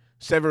vet,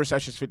 7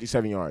 receptions,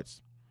 57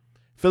 yards.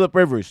 Phillip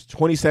Rivers,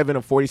 27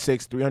 of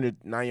 46,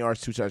 309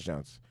 yards, 2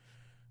 touchdowns.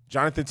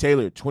 Jonathan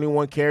Taylor,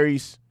 21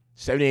 carries,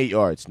 78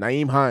 yards.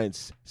 Nyheim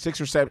Hines,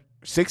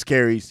 6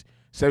 carries,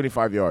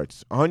 75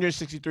 yards.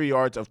 163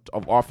 yards of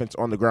offense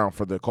on the ground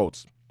for the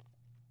Colts.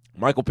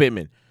 Michael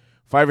Pittman,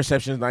 5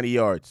 receptions, 90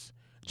 yards.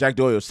 Jack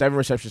Doyle, 7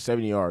 receptions,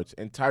 70 yards.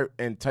 And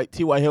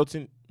T.Y.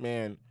 Hilton,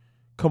 man,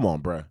 come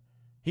on, bruh.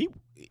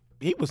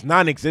 He was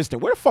non-existent.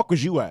 Where the fuck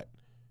was you at?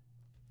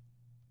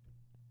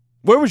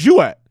 Where was you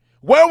at?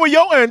 Where were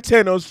your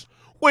antennas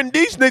when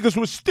these niggas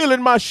was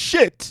stealing my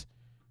shit?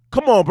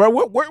 Come on, bro.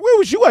 Where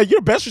was you at?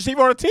 You're the best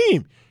receiver on the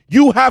team.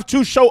 You have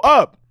to show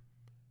up.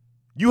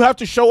 You have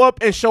to show up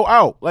and show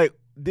out. Like,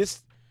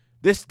 this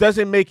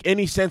doesn't make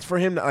any sense for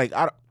him to, like,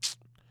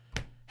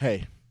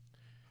 hey,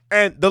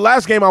 And the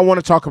last game I want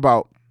to talk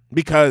about,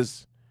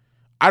 because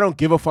I don't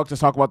give a fuck to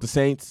talk about the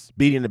Saints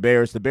beating the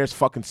Bears. The Bears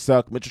fucking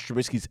suck. Mitchell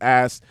Trubisky's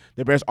ass.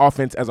 The Bears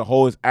offense as a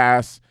whole is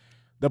ass.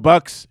 The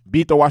Bucks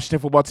beat the Washington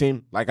football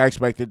team like I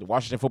expected. The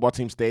Washington football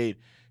team stayed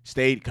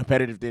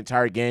competitive the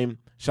entire game.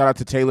 Shout out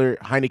to Taylor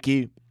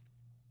Heineke.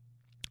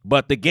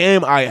 But the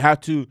game I have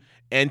to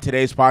end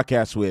today's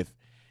podcast with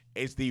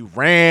is the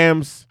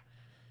Rams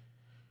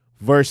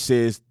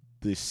versus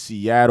the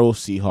Seattle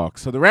Seahawks.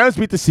 So the Rams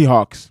beat the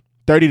Seahawks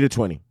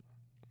 30-20.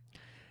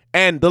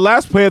 And the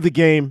last play of the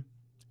game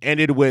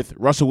ended with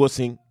Russell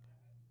Wilson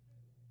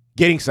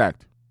getting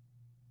sacked.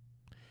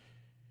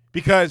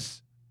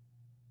 Because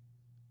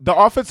the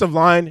offensive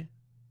line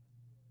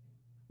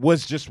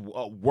was just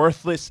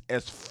worthless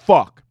as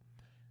fuck.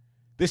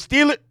 The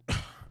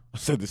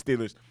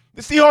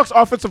Seahawks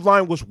offensive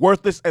line was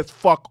worthless as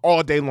fuck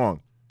all day long.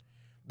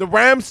 The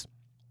Rams,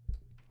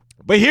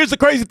 but here's the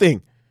crazy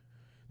thing.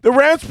 The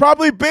Rams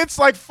probably blitzed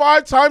like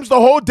 5 times the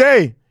whole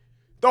day.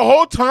 The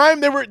whole time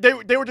they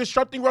were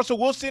disrupting Russell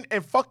Wilson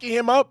and fucking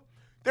him up.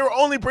 They were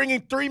only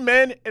bringing 3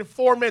 men and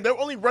 4 men. They were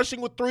only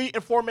rushing with 3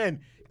 and 4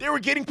 men. They were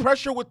getting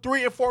pressure with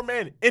 3 and 4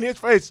 men in his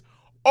face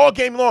all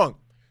game long.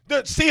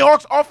 The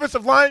Seahawks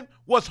offensive line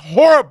was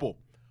horrible.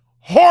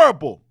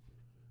 Horrible.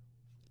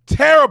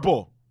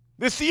 Terrible.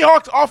 The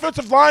Seahawks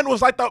offensive line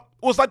was like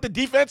the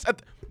defense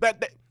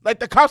like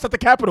the cops at the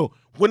Capitol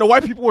when the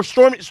white people were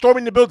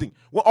storming the building.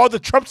 When all the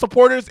Trump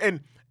supporters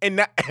and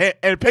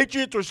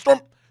Patriots were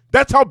storming.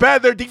 That's how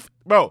bad their defense,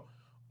 bro.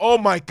 Oh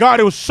my God,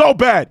 it was so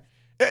bad.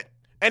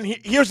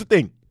 Here's the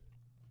thing.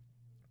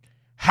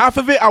 Half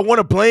of it I want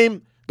to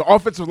blame the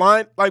offensive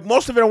line. Like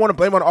most of it I want to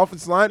blame on the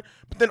offensive line,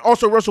 but then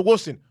also Russell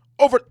Wilson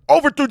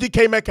overthrew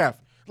DK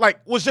Metcalf. Like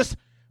was just,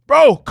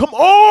 bro, come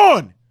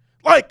on.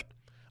 Like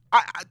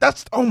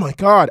that's oh my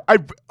God.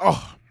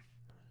 Oh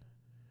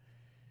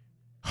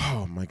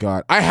my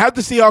God. I had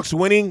the Seahawks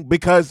winning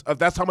because of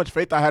that's how much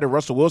faith I had in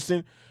Russell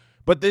Wilson.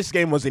 But this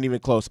game wasn't even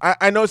close.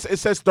 I know it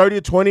says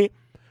 30-20,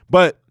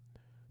 but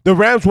the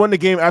Rams won the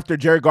game after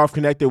Jared Goff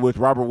connected with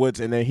Robert Woods,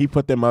 and then he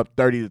put them up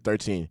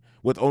 30-13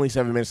 with only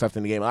 7 minutes left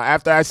in the game.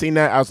 After I seen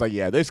that, I was like,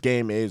 yeah, this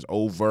game is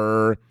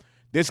over.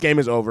 This game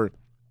is over.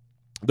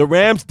 The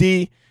Rams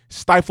D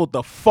stifled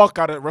the fuck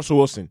out of Russell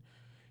Wilson.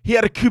 He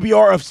had a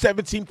QBR of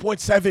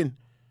 17.7.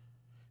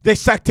 They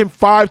sacked him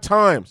 5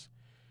 times.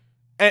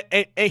 And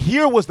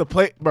here was the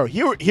play, bro.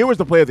 Here was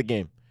the play of the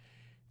game.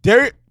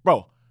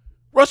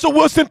 Russell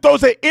Wilson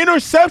throws an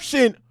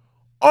interception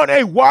on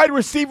a wide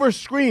receiver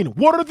screen.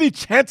 What are the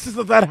chances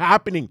of that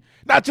happening?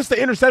 Not just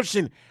the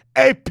interception,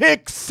 a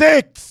pick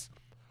six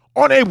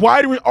on a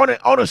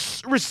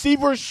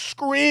receiver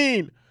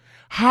screen.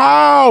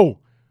 How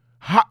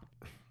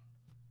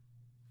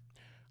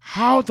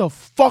the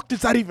fuck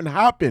does that even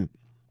happen?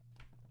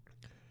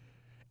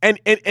 And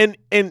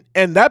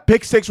that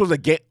pick six was a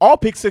game. All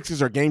pick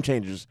sixes are game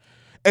changers,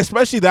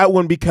 especially that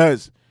one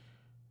because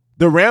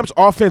the Rams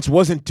offense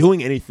wasn't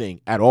doing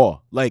anything at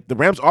all. Like the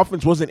Rams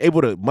offense wasn't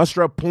able to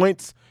muster up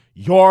points,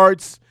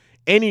 yards,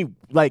 any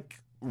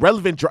like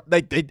relevant.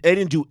 Like they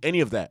didn't do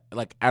any of that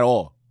like at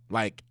all.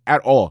 Like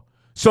at all.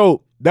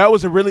 So that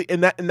was a really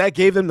and that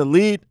gave them the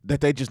lead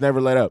that they just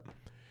never let up.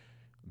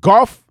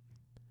 Goff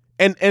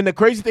and the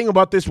crazy thing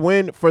about this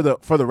win for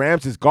the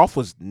Rams is Goff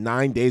was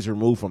 9 days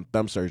removed from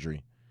thumb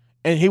surgery,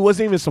 and he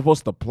wasn't even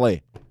supposed to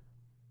play.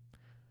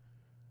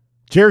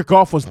 Jared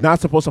Goff was not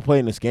supposed to play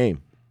in this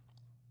game.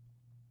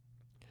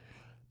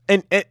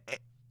 And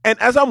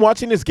as I'm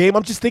watching this game,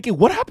 I'm just thinking,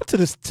 what happened to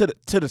the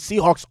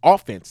Seahawks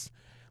offense?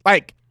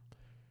 Like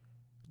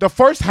the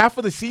first half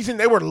of the season,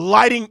 they were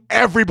lighting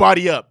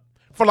everybody up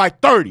for like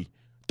 30,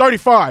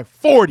 35,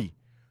 40,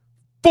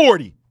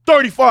 40,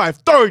 35,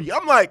 30.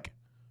 I'm like,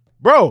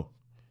 bro,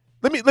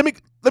 let me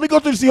go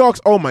through the Seahawks.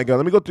 Oh my God,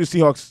 let me go through the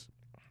Seahawks.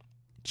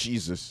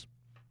 Jesus.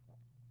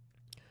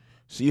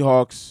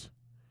 Seahawks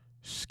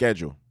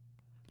schedule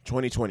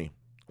 2020.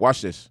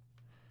 Watch this.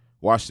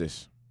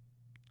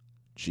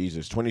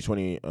 Jesus,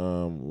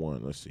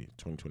 2021. Let's see,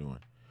 2021.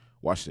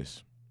 Watch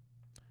this.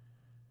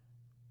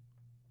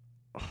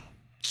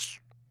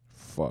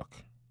 Fuck.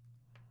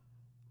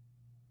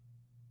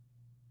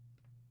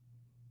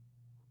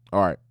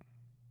 All right.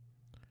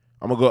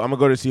 I'm gonna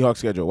go to the Seahawks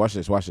schedule. Watch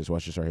this right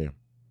here.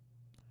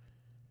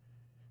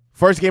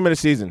 First game of the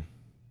season.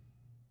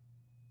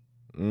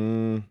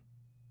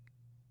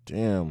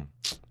 Damn.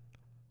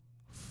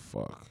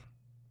 Fuck.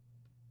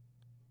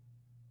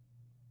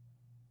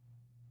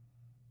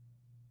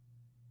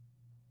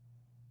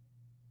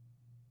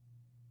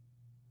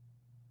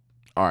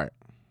 All right.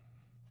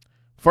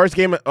 First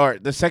game, or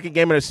the second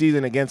game of the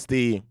season against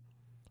the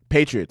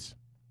Patriots.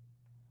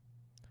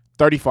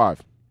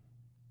 35.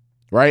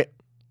 Right?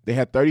 They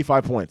had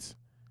 35 points.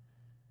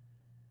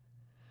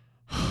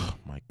 Oh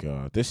my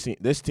God. This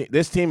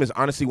team is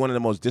honestly one of the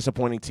most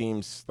disappointing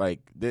teams. Like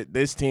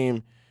this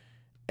team.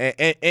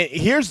 And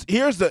here's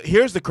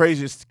the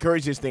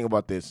craziest thing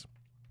about this.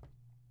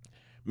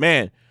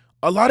 Man,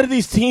 a lot of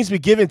these teams a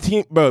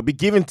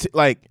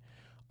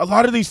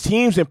lot of these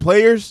teams and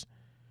players,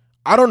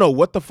 I don't know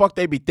what the fuck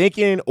they be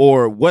thinking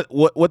or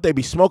what they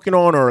be smoking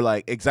on or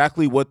like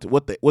exactly what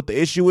the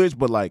issue is,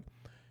 but like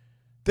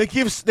they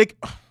give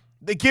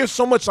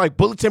so much like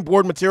bulletin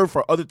board material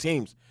for other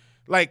teams.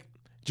 Like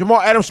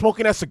Jamal Adams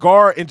smoking that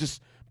cigar and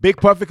just big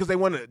puffing because they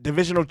won a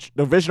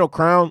divisional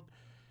crown.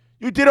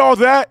 You did all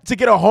that to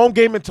get a home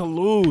game and to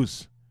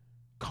lose.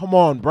 Come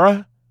on,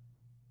 bruh.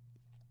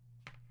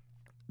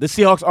 The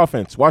Seahawks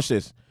offense, watch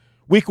this.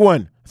 Week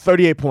 1,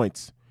 38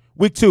 points.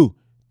 Week 2,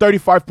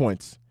 35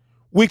 points.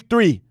 Week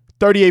 3,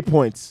 38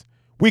 points.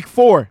 Week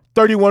 4,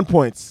 31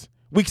 points.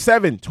 Week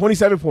 7,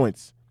 27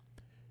 points.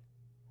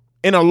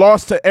 In a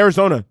loss to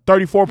Arizona,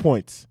 34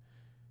 points.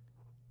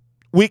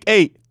 Week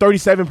 8,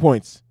 37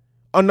 points.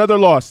 Another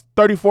loss,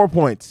 34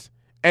 points.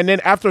 And then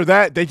after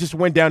that, they just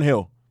went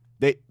downhill.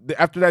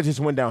 After that, just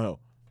went downhill.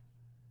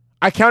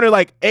 I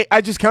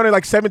just counted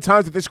like 7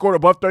 times that they scored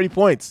above 30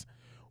 points.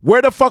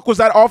 Where the fuck was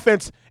that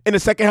offense in the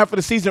second half of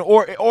the season?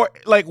 Or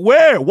like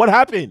where? What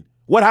happened?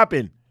 What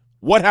happened?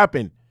 What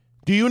happened?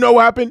 Do you know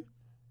what happened?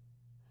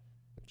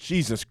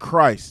 Jesus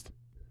Christ.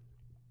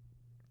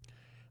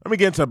 Let me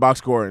get into the box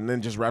score and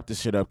then just wrap this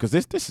shit up because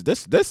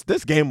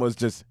this game was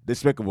just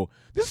despicable.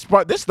 This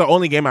is the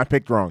only game I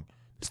picked wrong.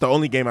 It's the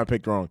only game I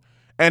picked wrong.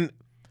 And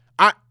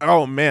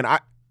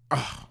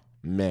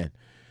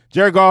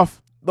Jared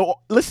Goff,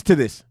 listen to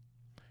this.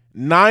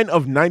 9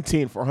 of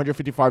 19 for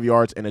 155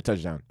 yards and a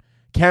touchdown.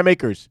 Cam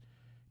Akers.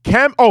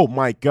 Oh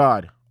my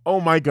God.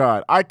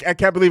 I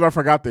can't believe I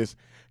forgot this.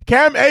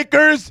 Cam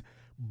Akers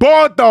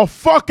balled the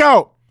fuck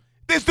out.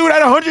 This dude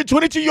had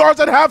 122 yards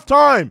at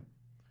halftime.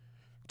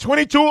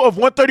 22 of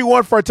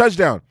 131 for a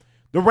touchdown.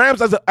 The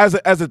Rams as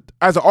an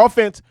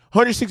offense,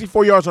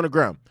 164 yards on the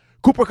ground.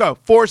 Cooper Kupp,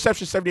 4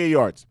 receptions, 78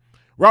 yards.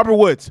 Robert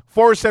Woods,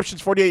 4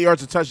 receptions, 48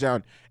 yards, a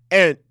touchdown.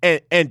 And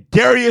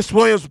Darius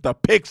Williams with the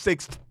pick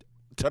 6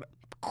 to the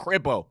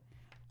cribbo.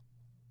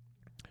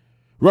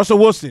 Russell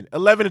Wilson,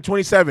 11 of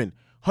 27,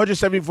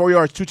 174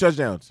 yards, 2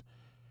 touchdowns.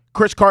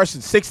 Chris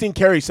Carson, 16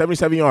 carries,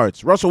 77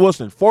 yards. Russell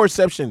Wilson, 4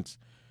 carries,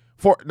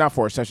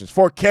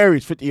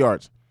 50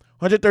 yards.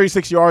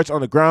 136 yards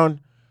on the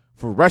ground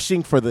for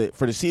rushing for the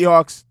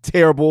Seahawks.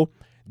 Terrible.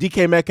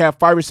 DK Metcalf,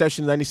 5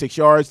 receptions, 96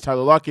 yards.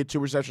 Tyler Lockett, 2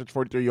 receptions,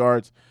 43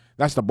 yards.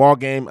 That's the ball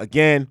game.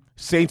 Again,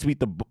 Saints beat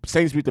the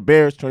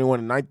Bears,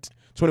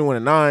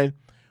 21-9.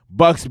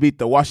 Bucks beat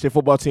the Washington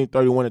football team,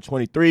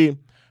 31-23.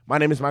 My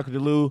name is Michael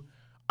DeLue.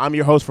 I'm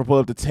your host for Pull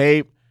Up the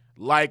Tape.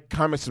 Like,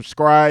 comment,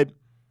 subscribe.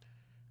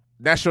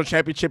 National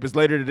championship is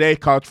later today.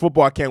 College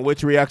football. I can't wait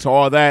to react to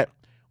all that.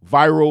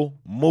 Viral,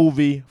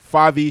 movie,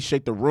 Favi,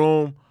 Shake the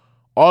Room,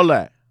 all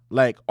that.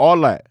 Like,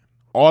 all of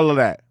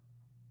that.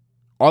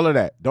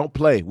 Don't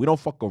play. We don't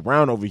fuck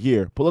around over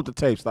here. Pull up the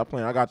tape. Stop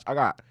playing. I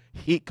got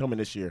heat coming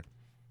this year.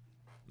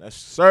 Yes,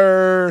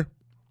 sir.